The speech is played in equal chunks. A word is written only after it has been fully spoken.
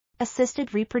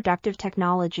Assisted reproductive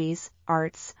technologies,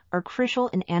 ARTs, are crucial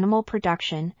in animal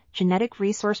production, genetic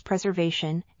resource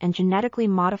preservation, and genetically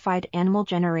modified animal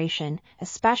generation,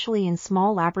 especially in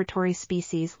small laboratory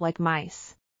species like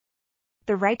mice.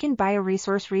 The Riken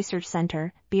Bioresource Research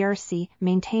Center, BRC,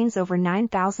 maintains over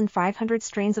 9,500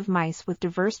 strains of mice with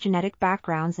diverse genetic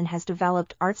backgrounds and has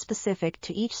developed ARTs specific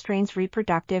to each strain's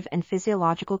reproductive and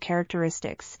physiological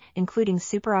characteristics, including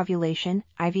superovulation,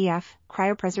 IVF,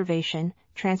 cryopreservation,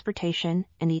 transportation,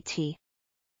 and ET.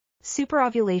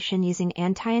 Superovulation using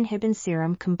anti-inhibin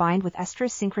serum combined with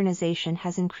estrus synchronization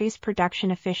has increased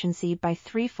production efficiency by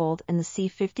threefold in the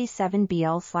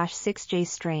C57BL/6J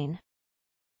strain.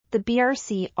 The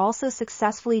BRC also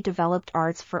successfully developed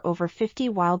ARTs for over 50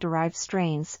 wild-derived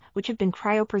strains, which have been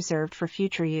cryopreserved for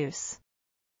future use.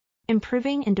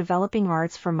 Improving and developing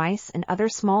ARTs for mice and other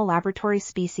small laboratory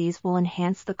species will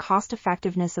enhance the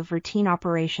cost-effectiveness of routine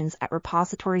operations at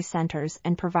repository centers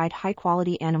and provide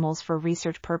high-quality animals for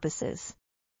research purposes.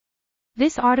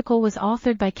 This article was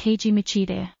authored by Keiji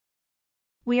MOCHIDA.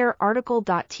 We are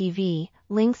RTCLTV,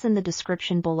 links in the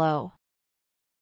description below.